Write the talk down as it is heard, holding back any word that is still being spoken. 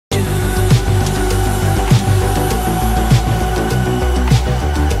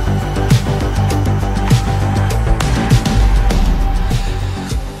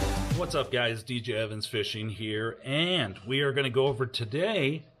up, guys? DeejayevansFishing here, and we are going to go over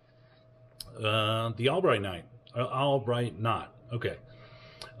today the Albright knot. Okay,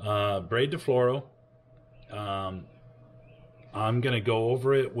 braid to fluoro. I'm going to go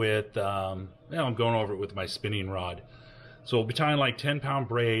over it with I'm going over it with my spinning rod. So we'll be tying like 10-pound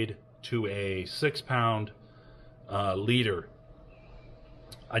braid to a 6-pound leader.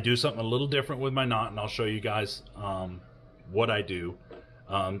 I do something a little different with my knot, and I'll show you guys what I do.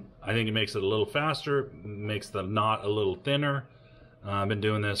 I think it makes it a little faster, makes the knot a little thinner. I've been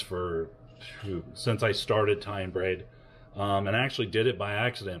doing this for since I started tying braid, and I actually did it by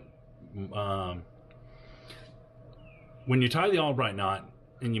accident. When you tie the Albright knot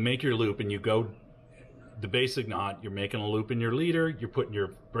and you make your loop and you go the basic knot, you're making a loop in your leader, you're putting your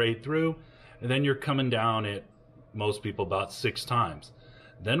braid through, and then you're coming down it, most people, about 6 times.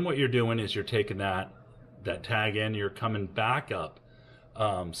 Then what you're doing is you're taking that tag end, you're coming back up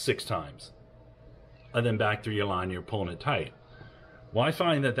 6 times, and then back through your line, you're pulling it tight. Well, I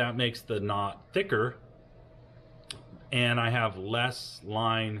find that makes the knot thicker, and I have less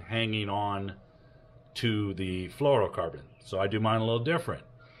line hanging on to the fluorocarbon. So I do mine a little different.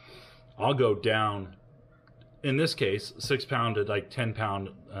 I'll go down, in this case, 6-pound to like 10-pound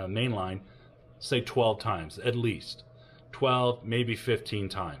main line, say 12 times at least. 12, maybe 15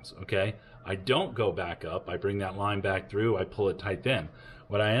 times, okay? I don't go back up. I bring that line back through. I pull it tight then.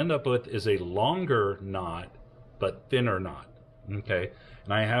 What I end up with is a longer knot, but thinner knot, okay?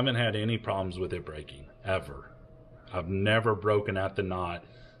 And I haven't had any problems with it breaking, ever. I've never broken at the knot,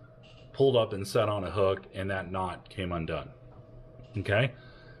 pulled up and set on a hook, and that knot came undone, okay?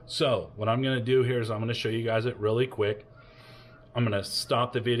 So what I'm going to do here is I'm going to show you guys it really quick. I'm going to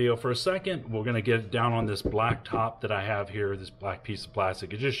stop the video for a second. We're going to get down on this black top that I have here, this black piece of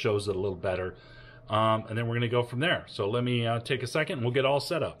plastic. It just shows it a little better. And then we're going to go from there. So let me take a second and we'll get all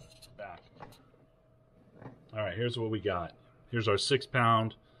set up. Back. All right, here's what we got. Here's our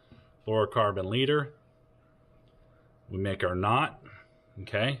 6-pound fluorocarbon leader. We make our knot,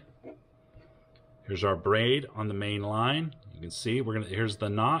 okay? Here's our braid on the main line. You can see here's the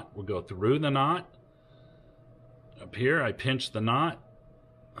knot. We'll go through the knot. Up here, I pinch the knot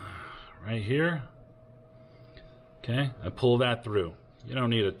right here. Okay, I pull that through. You don't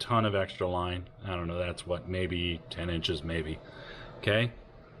need a ton of extra line. I don't know, that's what, maybe 10 inches, maybe. Okay,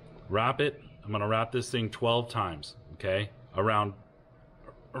 wrap it. I'm going to wrap this thing 12 times, okay, around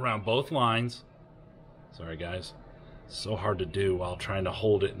both lines. Sorry, guys. It's so hard to do while trying to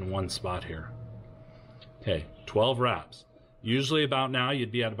hold it in one spot here. Okay, 12 wraps. Usually about now,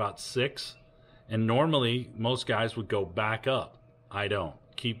 you'd be at about 6. And normally, most guys would go back up. I don't.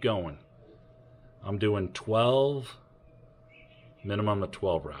 Keep going. I'm doing 12, minimum of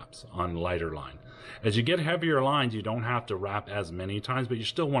 12 wraps on lighter line. As you get heavier lines, you don't have to wrap as many times, but you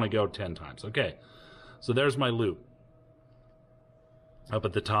still want to go 10 times. Okay, so there's my loop. Up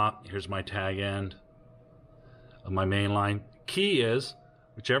at the top, here's my tag end of my main line. Key is,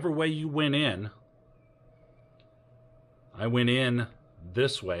 whichever way you went in, I went in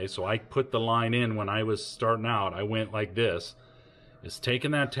this way, so I put the line in when I was starting out. I went like this. It's taking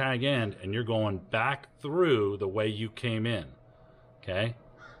that tag end and you're going back through the way you came in. Okay,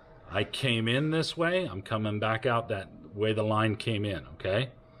 I came in this way, I'm coming back out that way the line came in. Okay,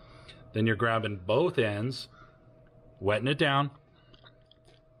 then you're grabbing both ends, wetting it down.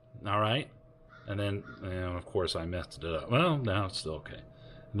 All right, and then of course I messed it up. Well, now it's still okay.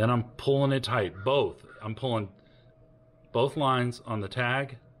 And then I'm pulling it tight, I'm pulling both lines on the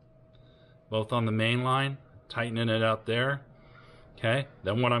tag, both on the main line, tightening it up there. Okay,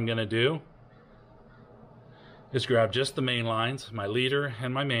 then what I'm going to do is grab just the main lines, my leader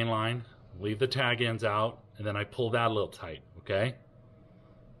and my main line, leave the tag ends out, and then I pull that a little tight, okay?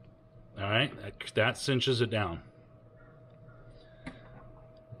 All right, that cinches it down.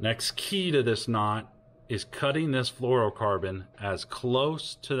 Next key to this knot is cutting this fluorocarbon as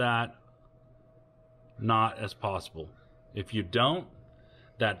close to that knot as possible. If you don't,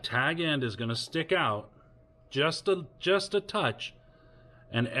 that tag end is going to stick out just a touch,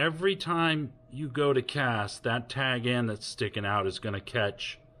 and every time you go to cast, that tag end that's sticking out is going to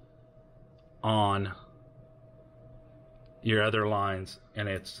catch on your other lines, and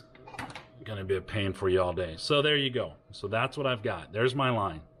it's going to be a pain for you all day. So there you go. So that's what I've got. There's my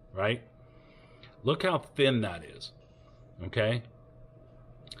line, right? Look how thin that is, okay?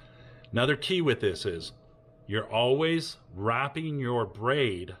 Another key with this is you're always wrapping your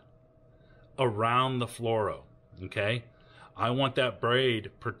braid around the fluoro, okay? I want that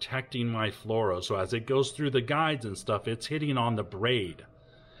braid protecting my fluoro, so as it goes through the guides and stuff, it's hitting on the braid.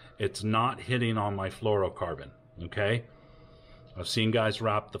 It's not hitting on my fluorocarbon, okay? I've seen guys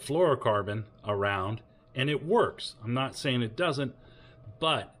wrap the fluorocarbon around and it works. I'm not saying it doesn't,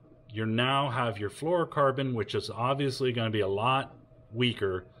 but you now have your fluorocarbon, which is obviously going to be a lot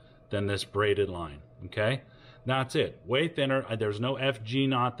weaker than this braided line. Okay, that's it. Way thinner. There's no FG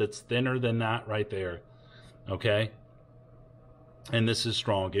knot that's thinner than that right there. Okay, and this is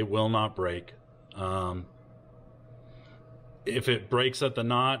strong. It will not break. If it breaks at the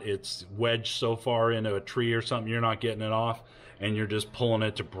knot, it's wedged so far into a tree or something, you're not getting it off, and you're just pulling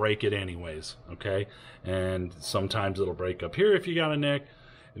it to break it anyways. Okay, and sometimes it'll break up here if you got a nick,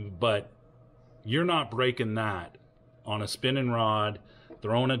 but you're not breaking that on a spinning rod,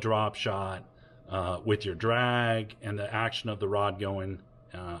 throwing a drop shot, with your drag and the action of the rod going.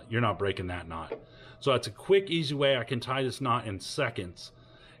 You're not breaking that knot. So that's a quick, easy way. I can tie this knot in seconds,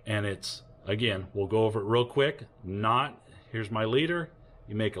 and it's, again, we'll go over it real quick. Knot, here's my leader.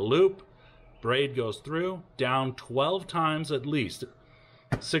 You make a loop, braid goes through, down 12 times at least.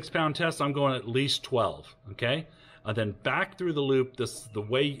 6-pound test, I'm going at least 12, okay? And then back through the loop. This is the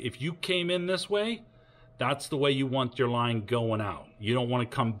way, if you came in this way, that's the way you want your line going out. You don't want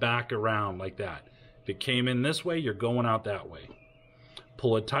to come back around like that. If it came in this way, you're going out that way.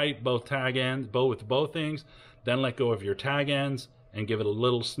 Pull it tight, both tag ends, with both things, then let go of your tag ends and give it a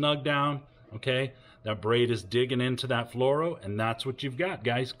little snug down, okay? That braid is digging into that fluoro, and that's what you've got,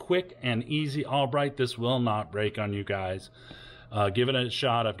 guys. Quick and easy Albright. This will not break on you guys. Give it a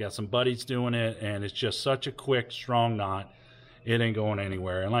shot. I've got some buddies doing it, and it's just such a quick, strong knot. It ain't going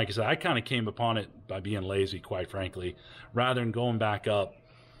anywhere. And like I said, I kind of came upon it by being lazy, quite frankly, rather than going back up.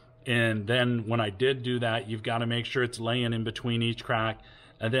 And then when I did do that, you've got to make sure it's laying in between each crack.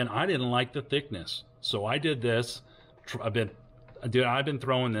 And then I didn't like the thickness, so I did this. I've been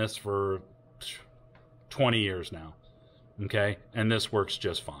throwing this for 20 years now, okay? And this works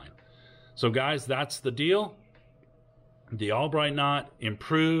just fine. So guys, that's the deal. The Albright knot,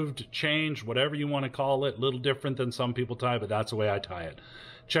 improved, changed, whatever you want to call it. A little different than some people tie, but that's the way I tie it.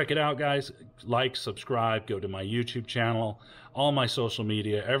 Check it out, guys. Like, subscribe, go to my YouTube channel, all my social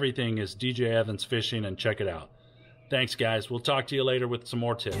media. Everything is DJ Evans Fishing, and check it out. Thanks, guys. We'll talk to you later with some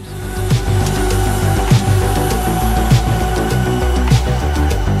more tips.